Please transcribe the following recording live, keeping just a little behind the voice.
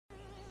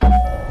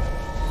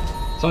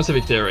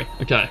Scientific theory.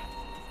 Okay.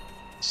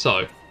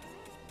 So,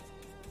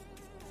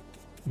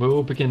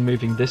 we'll begin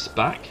moving this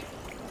back.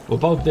 We'll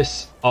bulb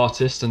this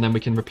artist and then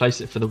we can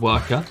replace it for the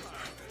worker.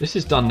 This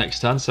is done next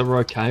turn, so we're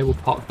okay. We'll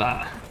pop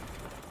that.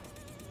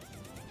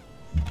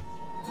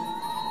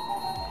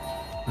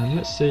 And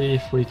let's see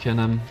if we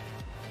can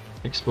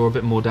explore a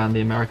bit more down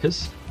the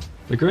Americas.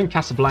 We're going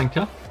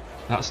Casablanca.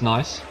 That's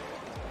nice.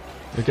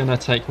 We're going to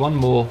take one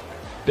more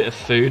bit of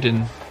food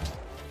in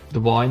the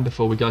wine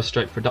before we go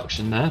straight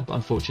production there. But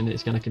unfortunately,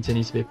 it's going to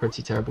continue to be a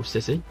pretty terrible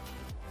city.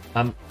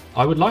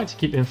 I would like to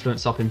keep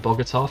influence up in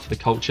Bogota for the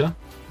culture.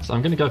 So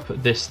I'm going to go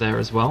put this there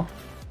as well.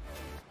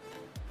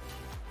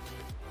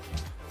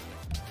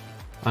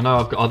 I know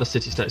I've got other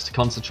city-states to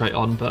concentrate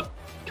on, but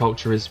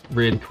culture is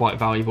really quite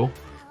valuable.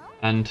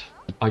 And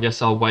I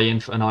guess our way in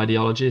for an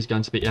ideology is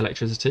going to be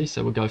electricity,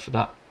 so we'll go for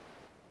that.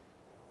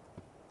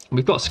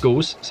 We've got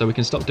schools, so we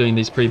can stop doing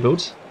these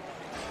pre-builds.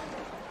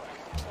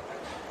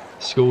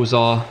 Schools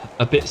are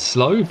a bit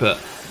slow,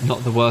 but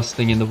not the worst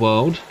thing in the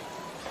world.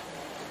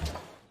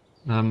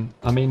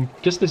 I mean,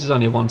 because this is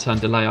only a one-turn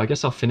delay, I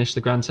guess I'll finish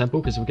the Grand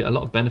Temple because we'll get a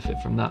lot of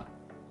benefit from that.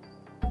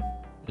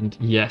 And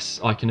yes,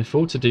 I can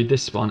afford to do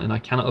this one, and I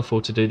cannot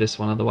afford to do this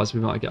one, otherwise we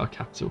might get our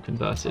capital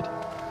converted.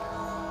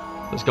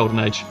 That's Golden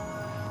Age.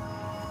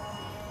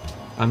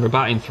 And we're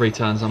about in 3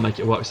 turns, I'll make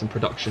it work some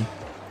production.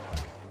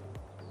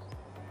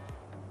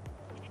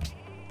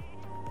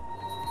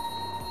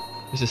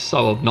 This is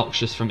so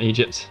obnoxious from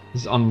Egypt.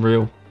 This is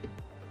unreal.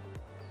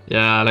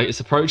 Yeah, like it's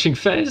approaching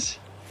Fez.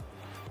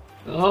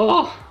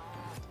 Oh!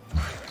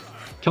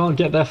 Can't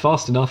get there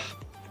fast enough.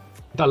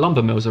 That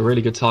lumber mill's a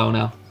really good tile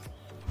now.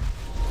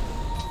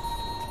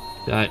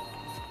 Okay.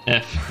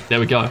 F. There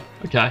we go.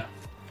 Okay.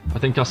 I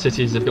think our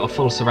cities have got a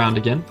full surround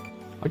again.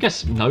 I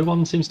guess no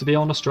one seems to be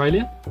on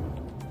Australia.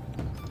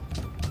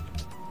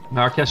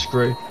 Marrakesh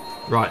grew.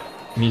 Right.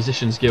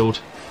 Musicians Guild.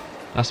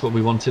 That's what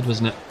we wanted,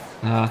 wasn't it?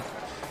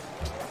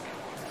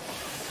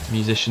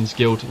 Musicians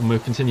Guild. And we'll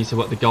continue to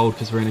work the gold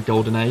because we're in a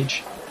golden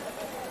age.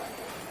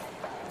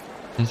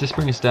 Does this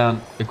bring us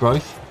down the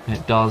growth?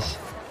 It does.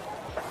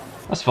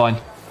 That's fine.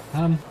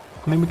 I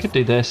mean, we could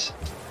do this.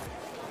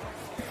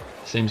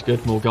 Seems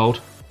good. More gold.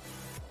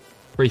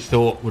 Free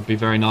thought would be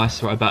very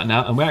nice right about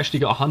now. And we actually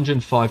got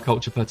 105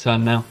 culture per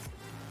turn now.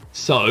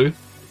 So,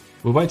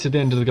 we'll wait till the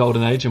end of the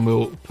golden age and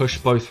we'll push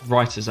both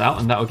writers out.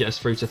 And that will get us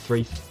through to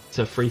free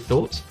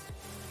thought.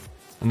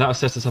 And that will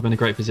set us up in a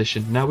great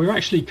position. Now, we're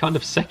actually kind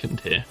of second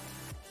here.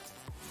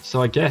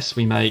 So I guess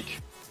we make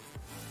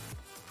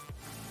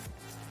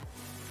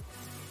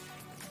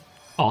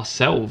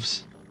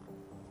ourselves.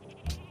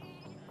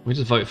 We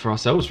just vote for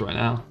ourselves right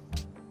now.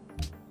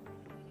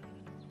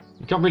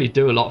 We can't really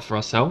do a lot for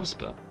ourselves,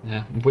 but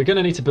yeah. We're going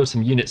to need to build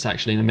some units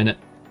actually in a minute,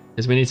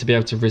 because we need to be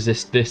able to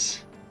resist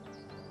this.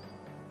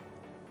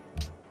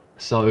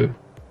 So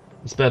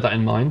let's bear that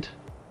in mind.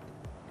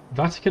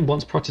 Vatican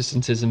wants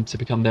Protestantism to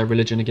become their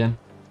religion again.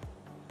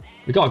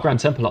 We got our Grand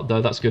Temple up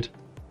though, that's good.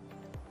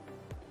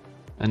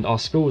 And our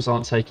schools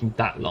aren't taking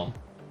that long.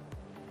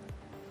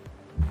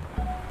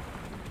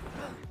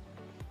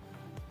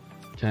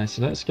 Okay,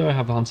 so let's go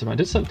have a hunt around.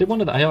 Did one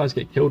of the AIs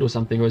get killed or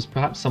something? Or is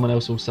perhaps someone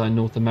else also in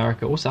North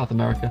America or South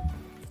America?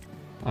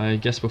 I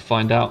guess we'll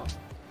find out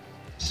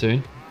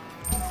soon.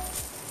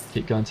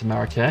 Keep going to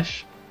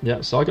Marrakesh.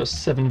 Yeah, so I got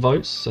 7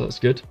 votes, so that's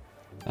good.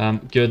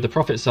 Good, the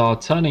prophets are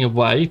turning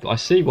away, but I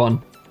see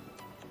one.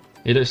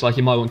 He looks like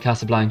he might want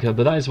Casablanca,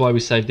 but that is why we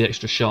saved the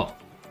extra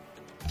shot.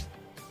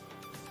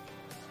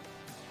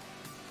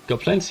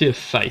 Got plenty of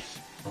faith.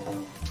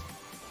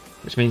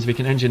 Which means we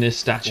can engineer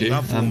statue.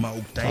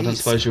 I don't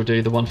suppose you'll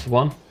do the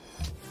 1-for-1.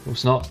 Of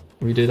course not.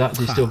 Will you do that?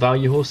 Do you still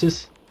value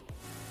horses?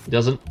 He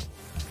doesn't.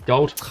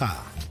 Gold.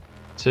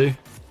 2.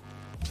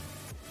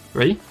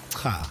 3.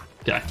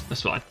 Okay,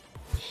 that's fine.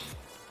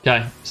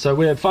 Okay, so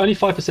we're only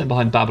 5%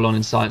 behind Babylon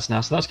in science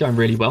now, so that's going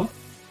really well.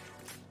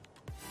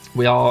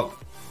 We are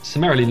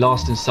summarily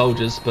last in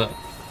soldiers, but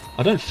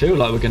I don't feel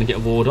like we're going to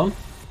get warred on.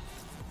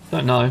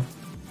 Don't know.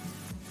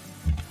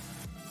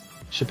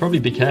 Should probably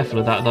be careful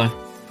of that though.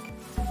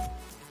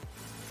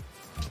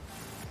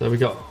 So we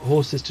got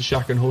horses to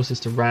Shaka and horses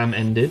to Ram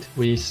ended.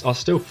 We are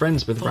still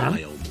friends with Ram.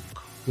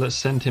 Let's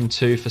send him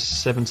 2 for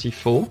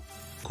 74.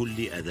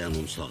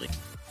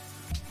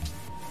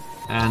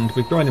 And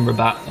we've grown in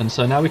Rabat, and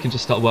so now we can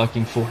just start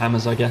working full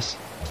hammers, I guess.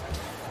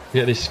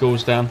 Get these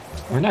schools down.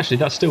 I mean, actually,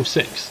 that's still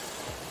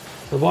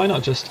 6. So why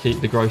not just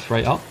keep the growth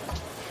rate up?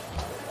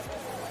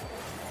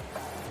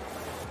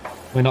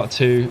 We're not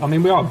too... I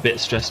mean, we are a bit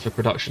stressed for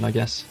production, I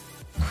guess.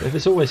 But if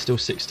it's always still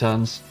 6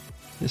 turns,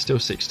 it's still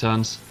 6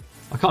 turns.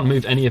 I can't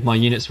move any of my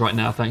units right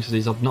now thanks to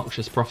these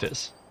obnoxious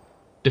profits.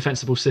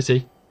 Defensible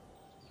city.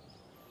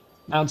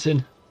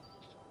 Mountain.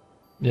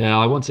 Yeah,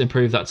 I want to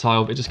improve that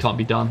tile, but it just can't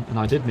be done. And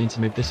I did mean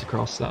to move this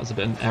across. That was a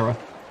bit of an error.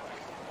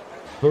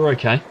 But we're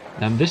okay.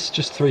 This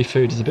just 3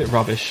 food is a bit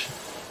rubbish.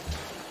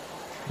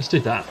 Let's do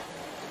that.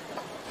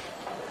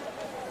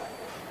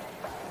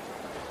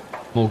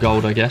 More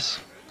gold, I guess.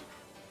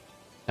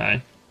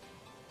 Okay.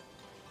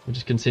 We'll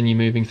just continue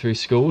moving through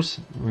schools.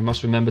 We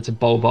must remember to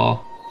bulb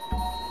our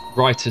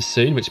writers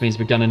soon, which means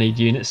we're going to need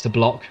units to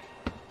block.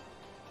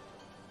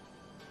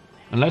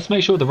 And let's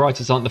make sure the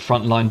writers aren't the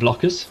front line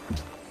blockers.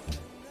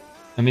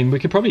 I mean, we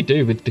could probably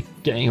do with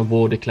getting a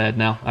war declared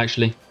now,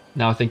 actually,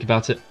 now I think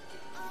about it.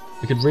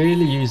 We could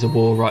really use a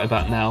war right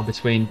about now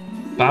between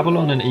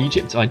Babylon and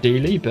Egypt,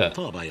 ideally, but...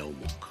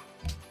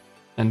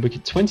 And we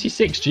could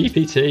 26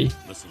 GPT.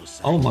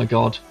 Oh my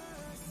god.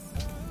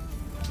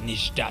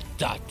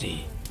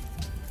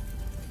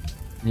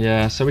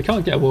 Yeah, so we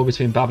can't get a war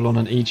between Babylon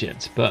and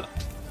Egypt, but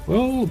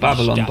will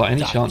Babylon by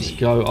any chance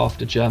go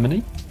after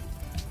Germany?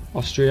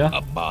 Austria?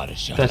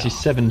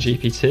 37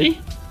 GPT.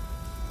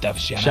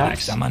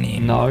 Shax?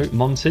 No.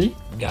 Monty?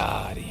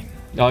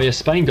 Oh yeah,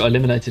 Spain got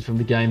eliminated from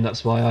the game,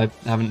 that's why I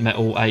haven't met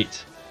all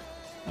 8.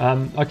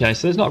 Okay,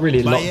 so there's not really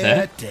a lot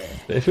there.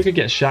 But if we could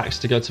get Shax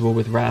to go to war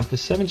with Ram for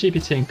 7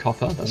 GPT and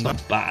copper, that's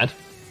not bad.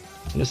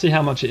 Let's see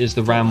how much it is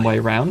the Ram way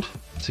round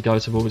to go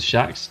to war with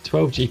Shax.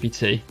 12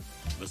 GPT,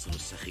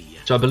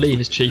 which I believe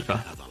is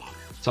cheaper.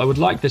 So I would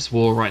like this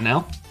war right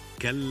now.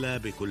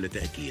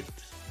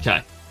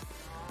 Okay.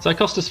 So it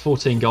cost us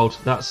 14 gold.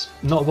 That's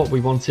not what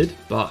we wanted,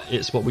 but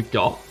it's what we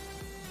got.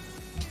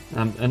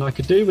 And I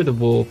could do with a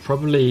war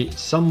probably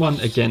someone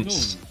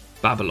against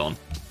Babylon.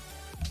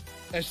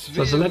 So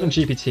that's 11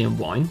 GPT and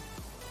wine.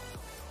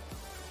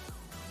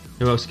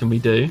 Who else can we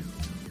do?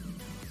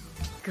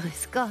 I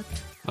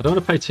don't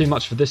want to pay too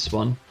much for this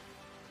one,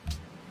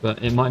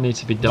 but it might need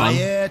to be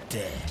done.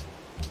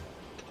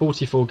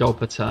 44 gold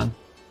per turn.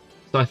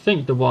 So I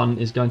think the one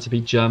is going to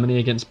be Germany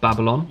against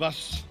Babylon.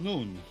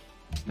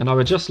 And I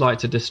would just like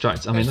to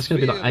distract. I mean, that's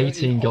going to be like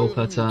 18 gold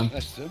per turn.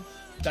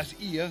 But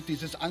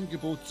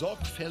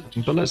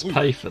let's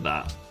pay for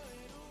that.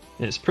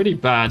 It's pretty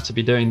bad to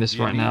be doing this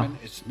right now.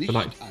 But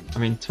like, I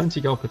mean,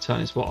 20 gold per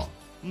turn is what?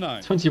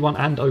 21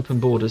 and open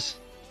borders.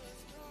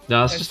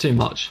 No, that's just too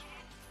much.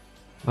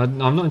 I'm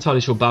not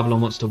entirely sure Babylon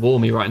wants to war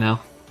me right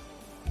now.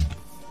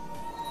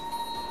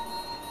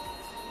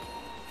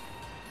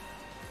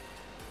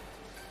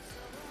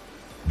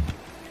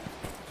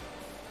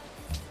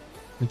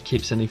 We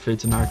keep sending food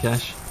to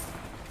Marrakesh.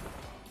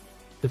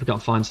 If we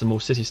can't find some more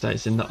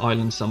city-states in the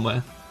island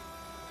somewhere.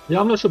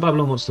 Yeah, I'm not sure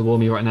Babylon wants to war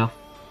me right now.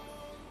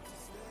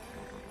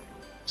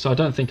 So I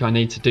don't think I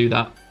need to do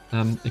that.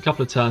 A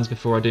couple of turns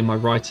before I do my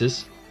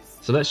writers.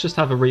 So let's just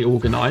have a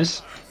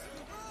reorganise.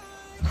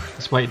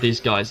 Let's wait these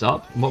guys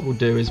up. And what we'll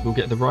do is we'll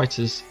get the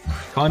writers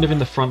kind of in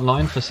the front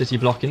line for city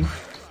blocking.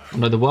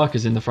 No, the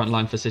workers in the front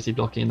line for city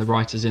blocking and the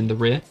writers in the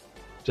rear.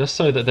 Just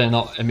so that they're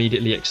not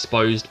immediately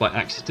exposed by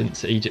accident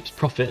to Egypt's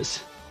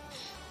profits.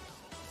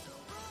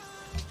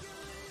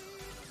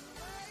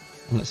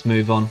 And let's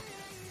move on.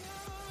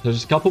 There's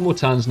just a couple more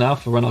turns now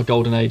for when our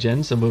golden age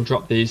ends, and we'll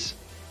drop these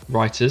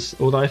writers.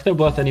 Although if they're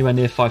worth anywhere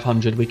near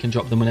 500, we can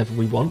drop them whenever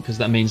we want, because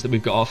that means that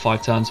we've got our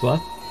 5 turns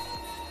worth.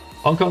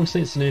 Hong Kong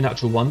since the new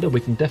natural wonder, we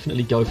can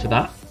definitely go for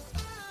that.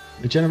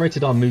 We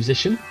generated our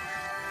musician,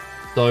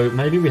 so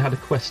maybe we had a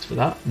quest for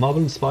that. Marble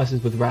and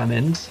spices with ram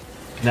ends.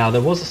 Now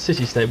there was a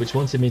city-state which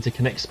wanted me to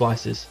connect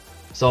spices,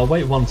 so I'll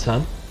wait 1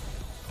 turn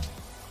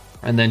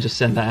and then just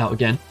send that out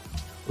again.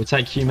 We'll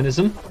take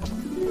humanism,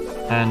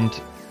 and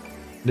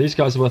these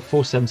guys are worth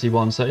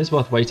 471, so it is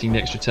worth waiting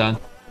the extra turn.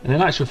 And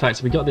in actual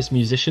fact, we got this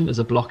musician as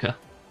a blocker.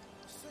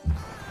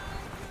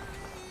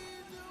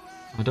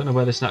 I don't know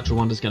where this natural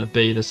wonder is going to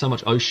be. There's so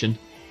much ocean.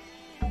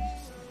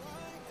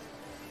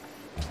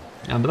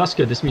 But that's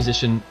good. This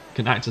musician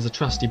can act as a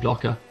trusty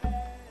blocker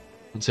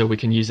until we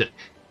can use it.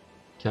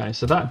 Okay,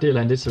 so that deal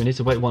ended, so we need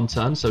to wait 1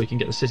 turn so we can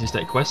get the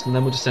city-state quest, and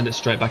then we'll just send it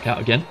straight back out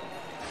again.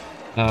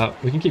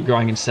 We can keep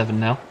growing in 7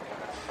 now.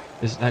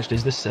 Actually,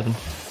 is this 7?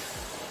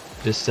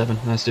 It is 7.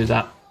 Let's do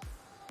that.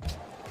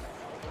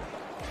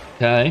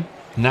 Okay,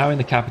 now in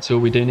the capital,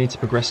 we do need to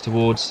progress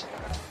towards...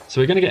 So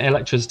we're going to get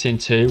electricity in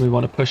 2. We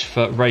want to push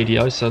for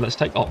radio, so let's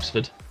take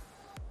Oxford.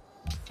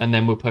 And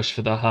then we'll push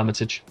for the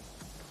Hermitage.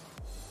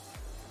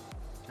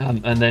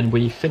 And then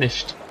we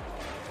finished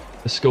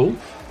the school,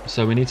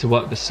 so we need to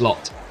work the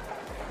slot.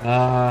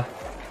 Now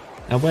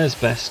where's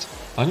best?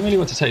 I don't really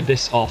want to take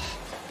this off.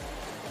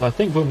 So I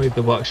think we'll move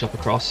the workshop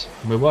across.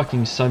 We're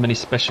working so many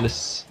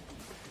specialists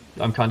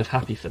that I'm kind of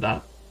happy for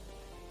that.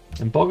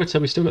 In Bogota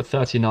we still got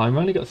 39. We've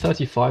only got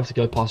 35 to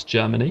go past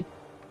Germany.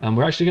 And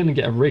we're actually going to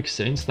get a rig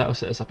soon, so that will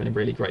set us up in a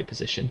really great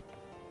position.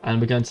 And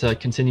we're going to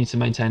continue to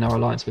maintain our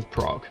alliance with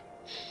Prague.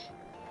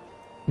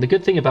 The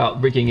good thing about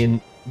rigging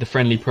in the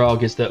friendly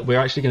Prague is that we're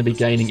actually going to be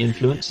gaining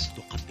influence.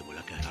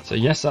 So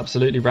yes,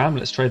 absolutely, Ram.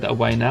 Let's trade that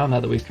away now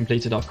that we've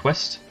completed our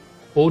quest.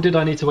 Or did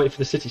I need to wait for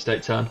the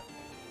city-state turn?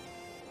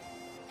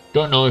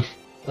 Don't know.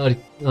 I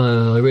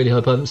really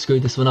hope I haven't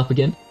screwed this one up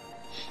again.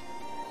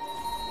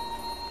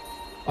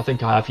 I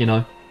think I have, you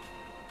know.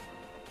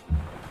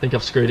 I think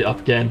I've screwed it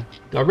up again.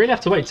 Do I really have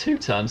to wait 2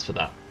 turns for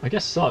that? I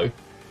guess so.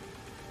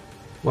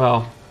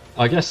 Well,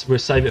 I guess we'll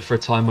save it for a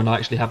time when I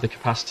actually have the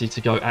capacity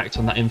to go act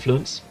on that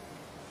influence.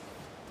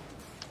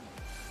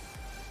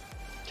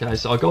 Okay,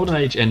 so our golden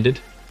age ended.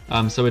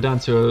 So we're down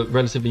to a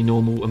relatively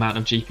normal amount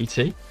of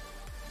GPT.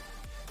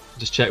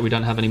 Just check we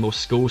don't have any more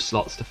school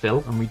slots to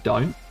fill, and we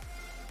don't.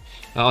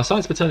 Our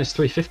science per turn is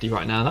 350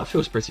 right now. That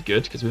feels pretty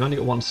good because we've only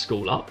got one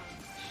school up.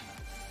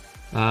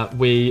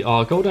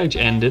 Our gold age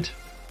ended,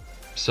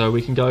 so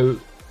we can go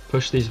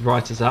push these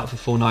writers out for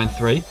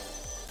 493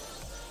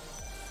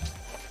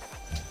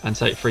 and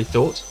take free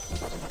thought.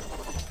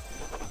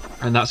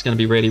 And that's going to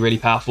be really, really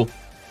powerful.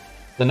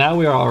 So now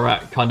we are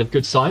at kind of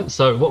good science.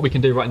 So what we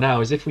can do right now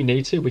is if we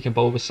need to, we can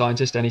bowl with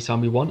scientist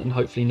anytime we want and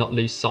hopefully not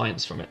lose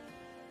science from it.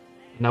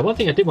 Now, one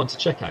thing I did want to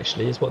check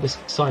actually is what this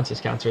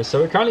scientist counter is.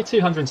 So we're currently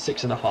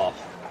 206.5,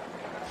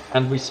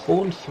 and we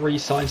spawned 3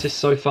 scientists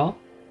so far.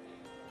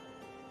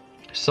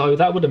 So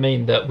that would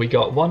mean that we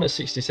got 1 at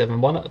 67,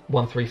 1 at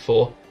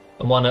 134,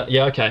 and 1 at,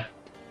 yeah, okay.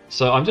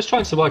 So I'm just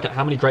trying to work out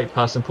how many great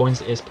person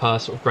points it is per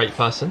sort of great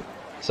person.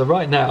 So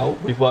right now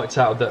we've worked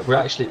out that we're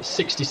actually at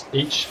 60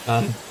 each.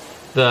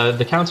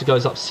 The counter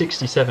goes up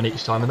 67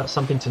 each time, and that's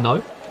something to know.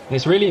 And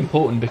it's really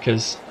important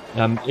because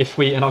if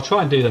we, and I'll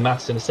try and do the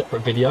maths in a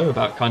separate video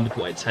about kind of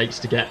what it takes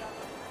to get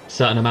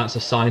certain amounts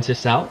of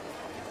scientists out.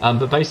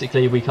 But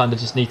basically we kind of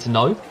just need to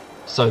know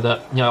so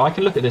that, you know, I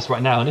can look at this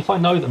right now, and if I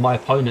know that my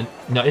opponent,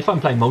 you know, if I'm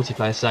playing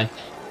multiplayer, say,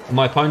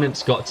 my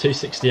opponent's got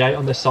 268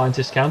 on their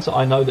scientist counter,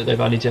 I know that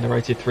they've only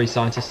generated 3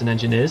 scientists and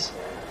engineers,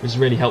 which is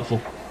really helpful.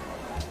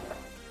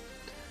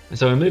 And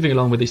so we're moving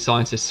along with these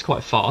scientists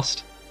quite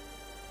fast,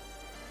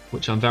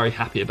 which I'm very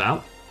happy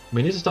about.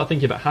 We need to start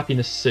thinking about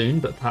happiness soon,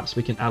 but perhaps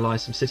we can ally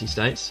some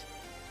city-states.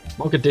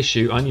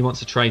 Mogadishu only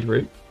wants a trade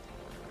route.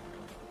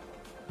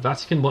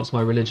 Vatican wants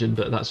my religion,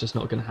 but that's just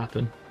not going to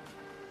happen.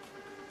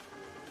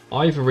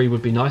 Ivory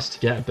would be nice to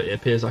get, but it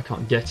appears I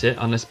can't get it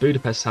unless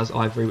Budapest has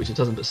ivory, which it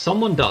doesn't, but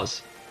someone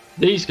does.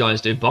 These guys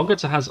do.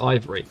 Bogota has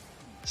ivory.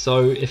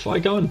 So if I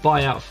go and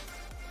buy out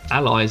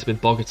allies with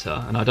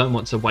Bogota, and I don't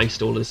want to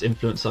waste all this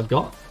influence I've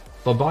got,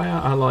 if I buy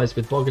out allies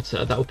with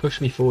Bogota, that will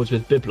push me forwards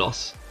with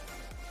Byblos,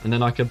 and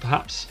then I can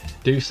perhaps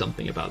do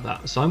something about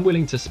that. So I'm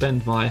willing to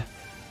spend my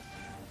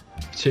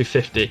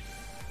 250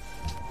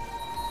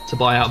 to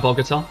buy out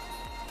Bogota.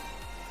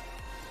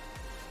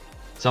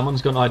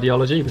 Someone's got an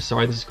ideology, but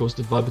sorry, this has caused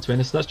a divide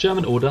between us. That's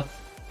German order.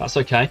 That's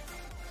okay.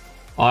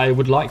 I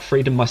would like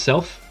freedom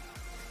myself,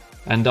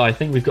 and I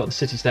think we've got the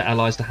city-state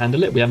allies to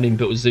handle it. We haven't even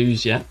built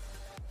zoos yet.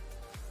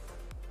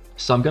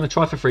 So I'm going to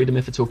try for freedom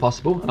if it's all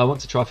possible, and I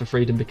want to try for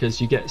freedom because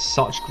you get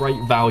such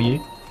great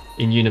value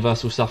in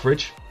universal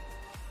suffrage.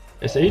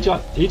 So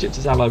Egypt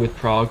is allied with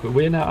Prague, but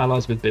we're now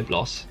allies with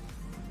Byblos.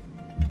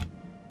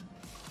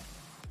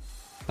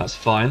 That's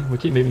fine. We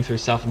keep moving through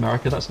South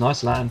America. That's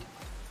nice land.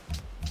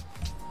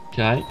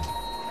 Okay.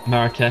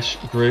 Marrakesh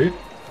grew.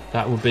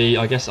 That will be,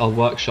 I guess, our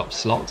workshop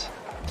slot.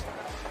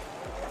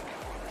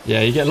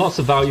 Yeah, you get lots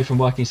of value from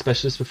working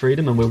specialists for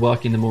freedom, and we're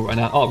working them all right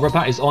now. Oh,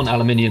 Rabat is on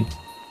aluminium.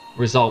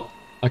 Result.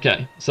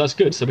 Okay, so that's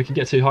good. So we can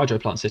get 2 hydro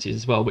plant cities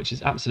as well, which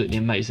is absolutely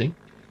amazing.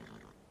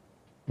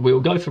 We'll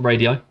go for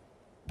radio,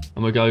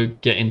 and we'll go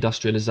get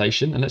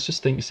industrialization. And let's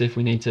just think, see if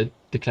we need to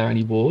declare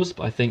any wars.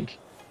 But I think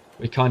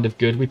we're kind of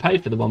good. We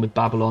paid for the one with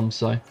Babylon,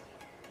 so...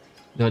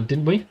 No,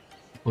 didn't we?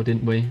 Or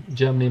didn't we?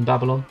 Germany and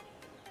Babylon?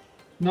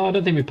 No, I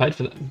don't think we paid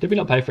for that. Did we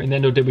not pay for it in the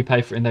end, or did we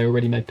pay for it and they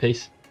already made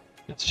peace?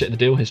 Let's check the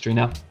deal history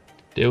now.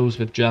 Deals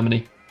with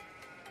Germany.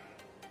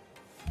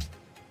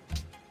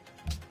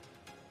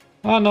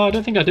 Oh, no, I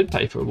don't think I did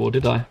pay for a war,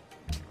 did I?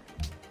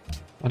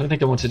 I don't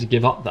think I wanted to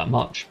give up that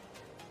much.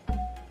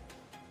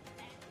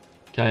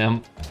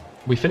 Okay,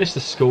 we finished the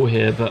school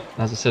here, but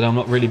as I said, I've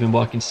not really been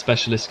working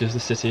specialists because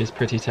the city is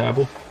pretty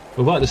terrible.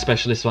 We'll work the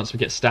specialists once we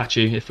get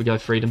statue if we go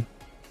freedom.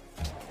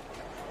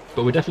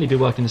 But we'll definitely be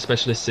working the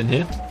specialists in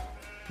here.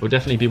 We'll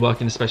definitely be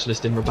working the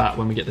specialist in Rabat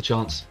when we get the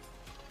chance.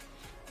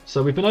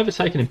 So we've been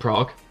overtaken in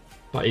Prague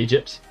by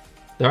Egypt.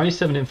 They're only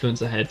 7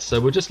 influence ahead, so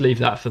we'll just leave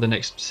that for the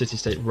next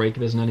city-state rig.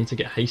 There's no need to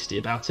get hasty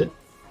about it.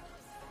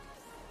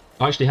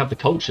 I actually have the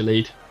culture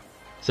lead.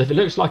 So if it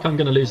looks like I'm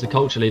going to lose the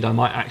culture lead, I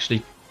might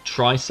actually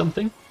try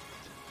something.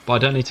 But I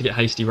don't need to get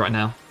hasty right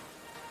now.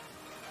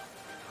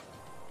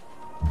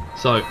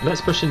 So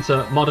let's push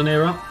into modern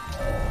era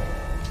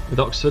with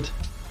Oxford.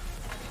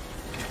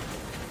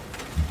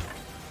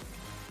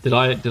 Did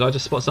I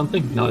just spot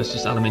something? No, it's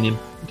just aluminium.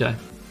 Okay.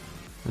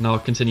 And I'll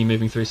continue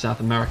moving through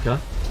South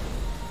America.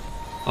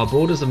 Our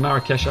borders of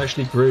Marrakesh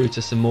actually grew to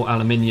some more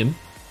aluminium.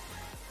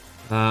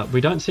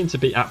 We don't seem to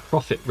be at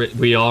profit.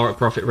 We are at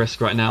profit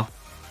risk right now.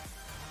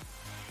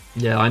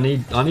 Yeah, I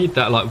need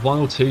that like 1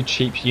 or 2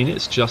 cheap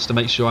units just to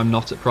make sure I'm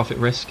not at profit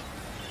risk.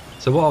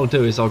 So what I'll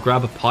do is I'll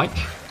grab a pike.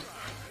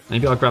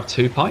 Maybe I'll grab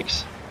 2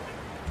 pikes.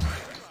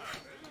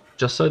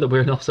 Just so that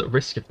we're not at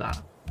risk of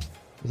that.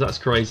 That's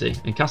crazy.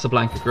 And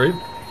Casablanca grew.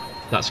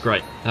 That's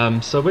great.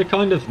 So we're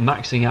kind of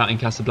maxing out in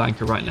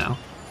Casablanca right now.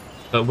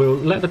 But we'll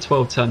let the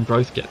 12-turn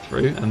growth get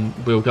through and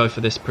we'll go for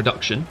this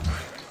production.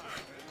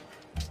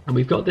 And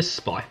we've got this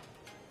spy.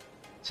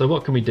 So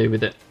what can we do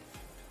with it?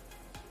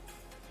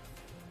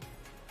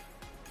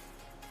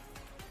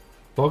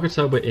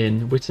 Bogota we're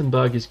in.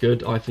 Wittenberg is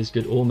good. Eiffel is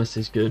good. Ormus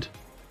is good.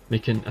 We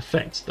can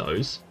affect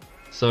those.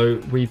 So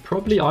we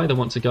probably either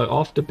want to go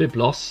after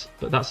Byblos,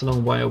 but that's a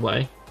long way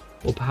away.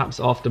 Or perhaps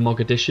after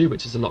Mogadishu,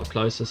 which is a lot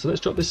closer. So let's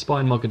drop this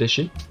spy in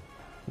Mogadishu.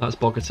 That's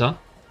Bogota.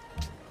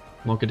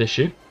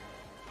 Mogadishu.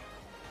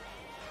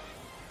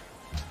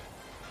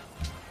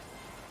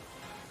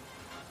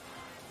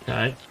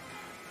 Okay.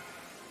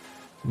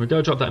 We'll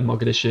go drop that in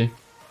Mogadishu.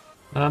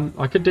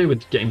 I could do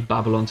with getting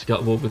Babylon to go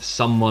to war with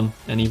someone,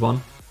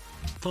 anyone.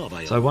 So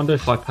I wonder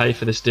if I pay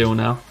for this deal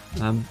now.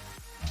 I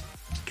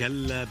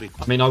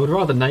mean, I would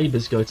rather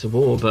neighbours go to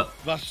war, but...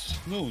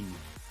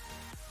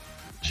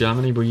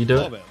 Germany, will you do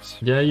it?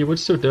 Yeah, you would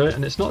still do it,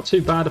 and it's not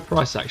too bad a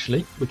price,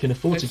 actually. We can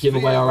afford to give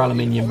away our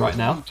aluminium right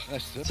now,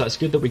 so it's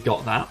good that we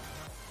got that.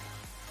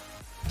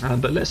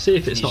 But let's see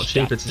if it's not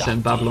cheaper to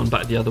send Babylon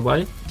back the other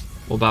way,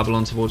 or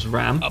Babylon towards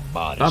Ram.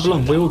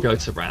 Babylon will go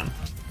to Ram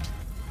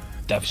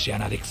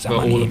for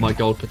all of my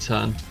gold per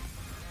turn.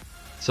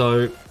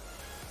 So,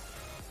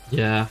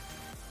 yeah.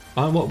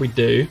 What we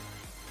do,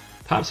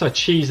 perhaps I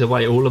cheese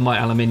away all of my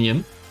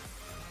aluminium,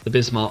 the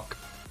Bismarck,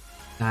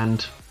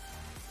 and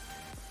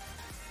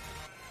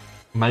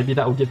maybe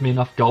that will give me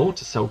enough gold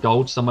to sell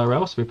gold somewhere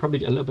else. We'll probably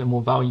get a little bit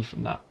more value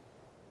from that.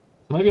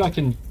 So maybe I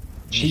can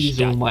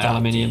cheese all my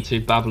aluminium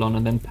to Babylon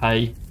and then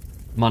pay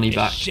money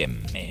back. So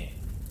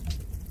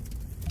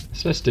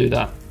let's do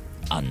that.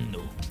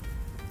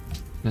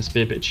 Let's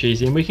be a bit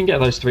cheesy, and we can get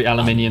those 3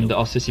 aluminium that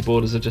our city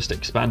borders are just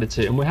expanded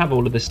to, and we'll have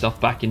all of this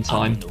stuff back in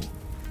time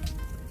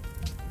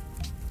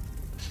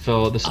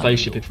for the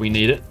spaceship if we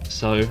need it,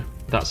 so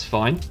that's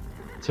fine.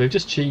 So we've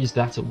just cheesed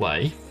that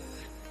away.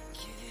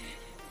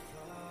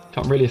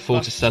 Can't really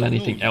afford to sell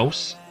anything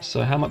else,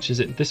 so how much is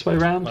it this way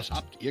round?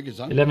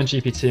 11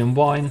 GPT and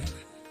wine.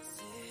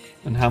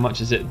 And how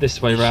much is it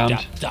this way round?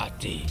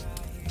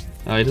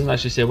 Oh, he doesn't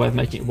actually see a way of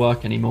making it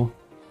work anymore.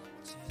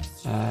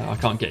 I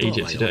can't get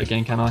Egypt to do it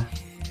again, can I?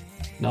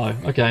 No.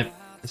 Okay.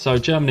 So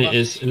Germany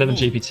is 11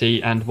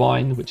 GPT and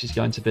wine, which is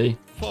going to be...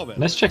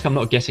 Let's check I'm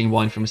not getting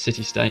wine from a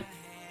city-state.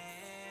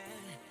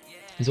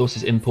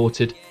 Resources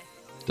imported.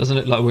 Doesn't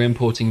look like we're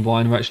importing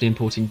wine. We're actually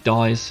importing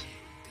dyes.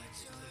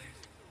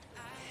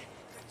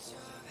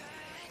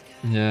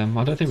 Yeah,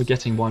 I don't think we're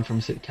getting wine from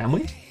a city. Can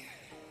we?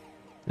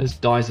 There's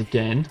dyes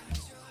again.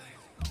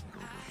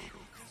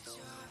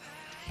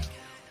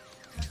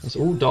 That's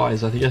all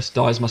dyes. I guess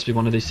dyes must be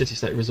one of these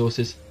city-state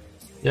resources.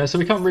 Yeah, so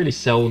we can't really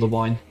sell the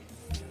wine.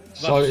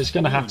 So it's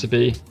going to have to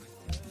be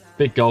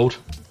big gold.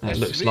 It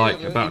looks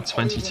like about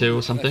 22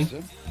 or something.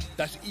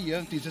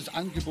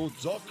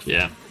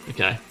 Yeah,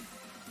 okay.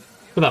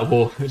 For that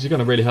war, which is going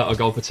to really hurt our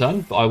gold per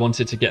turn, but I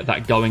wanted to get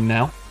that going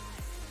now.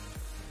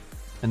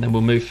 And then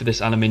we'll move for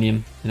this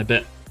aluminium in a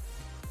bit.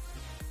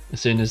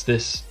 As soon as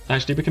this...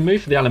 Actually, we can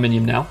move for the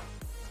aluminium now,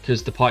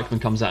 because the pikeman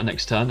comes out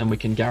next turn and we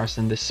can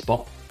garrison this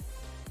spot.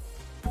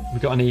 We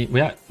got any...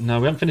 No,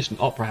 we haven't finished an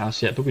opera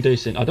house yet, but we do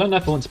soon. I don't know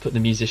if I want to put the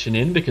musician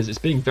in, because it's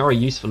being very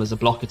useful as a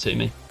blocker to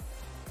me.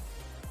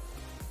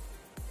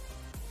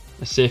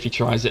 Let's see if he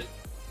tries it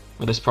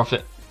with this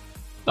profit.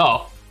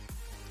 Oh.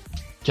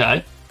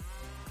 Okay.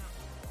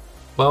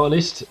 Well, at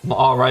least my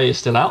RA is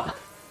still out.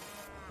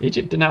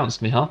 Egypt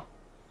denounced me, huh?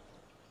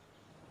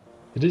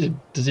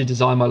 Does he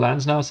design my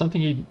lands now or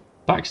something? He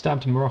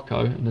backstabbed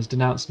Morocco and has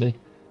denounced me.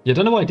 Yeah, I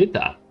don't know why I did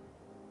that.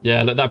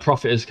 Yeah, look, that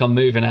profit has come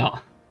moving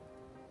out.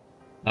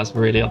 That's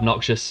really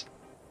obnoxious.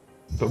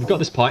 But we've got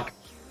this pike.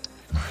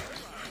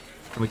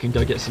 And we can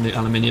go get some new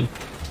aluminium.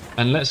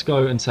 And let's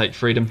go and take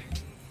freedom.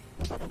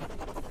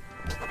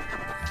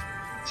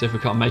 See if we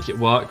can't make it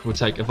work. We'll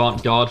take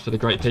avant-garde for the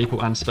great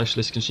people, and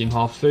specialists consume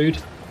half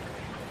food.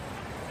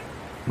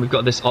 We've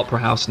got this opera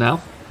house now.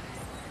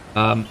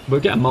 We'll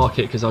get a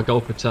market because our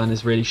gold per turn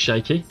is really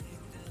shaky.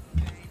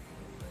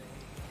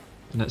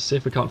 And let's see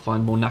if we can't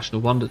find more natural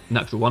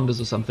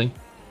wonders or something.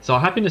 So our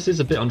happiness is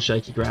a bit on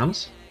shaky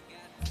grounds.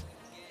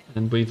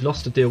 And we've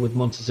lost a deal with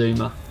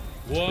Montezuma,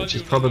 which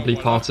is probably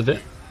part of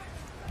it.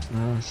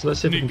 So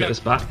let's see if we can get this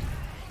back.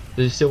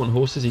 Does he still want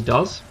horses? He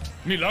does.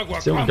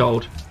 Still want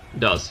gold? He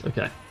does.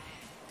 Okay.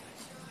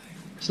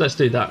 So let's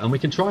do that. And we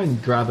can try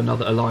and grab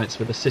another alliance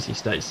with a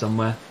city-state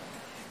somewhere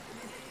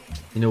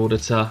in order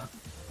to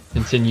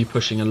continue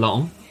pushing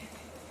along.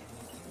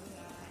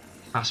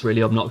 That's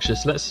really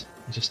obnoxious. Let's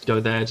just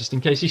go there just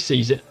in case he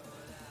sees it.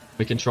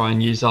 We can try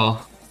and use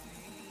our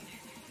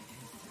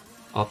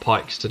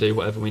pikes to do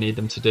whatever we need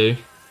them to do.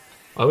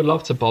 I would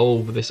love to bowl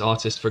with this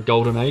artist for a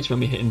golden age when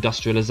we hit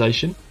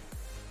industrialization.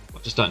 I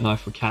just don't know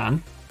if we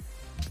can.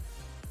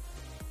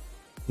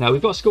 Now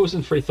we've got schools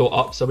and free thought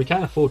up, so we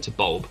can afford to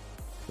bulb.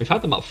 We've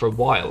had them up for a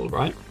while,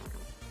 right?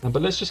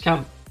 But let's just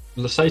count,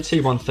 let's say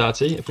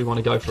T130 if we want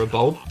to go for a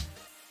bulb.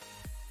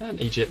 And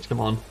Egypt,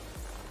 come on.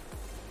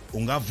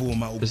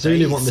 The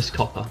Zulu want this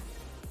copper.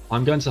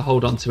 I'm going to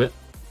hold on to it.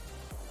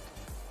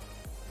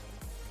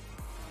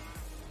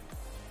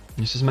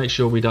 Let's just make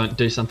sure we don't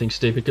do something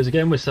stupid, because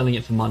again we're selling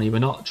it for money, we're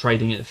not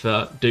trading it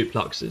for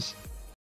dupluxes.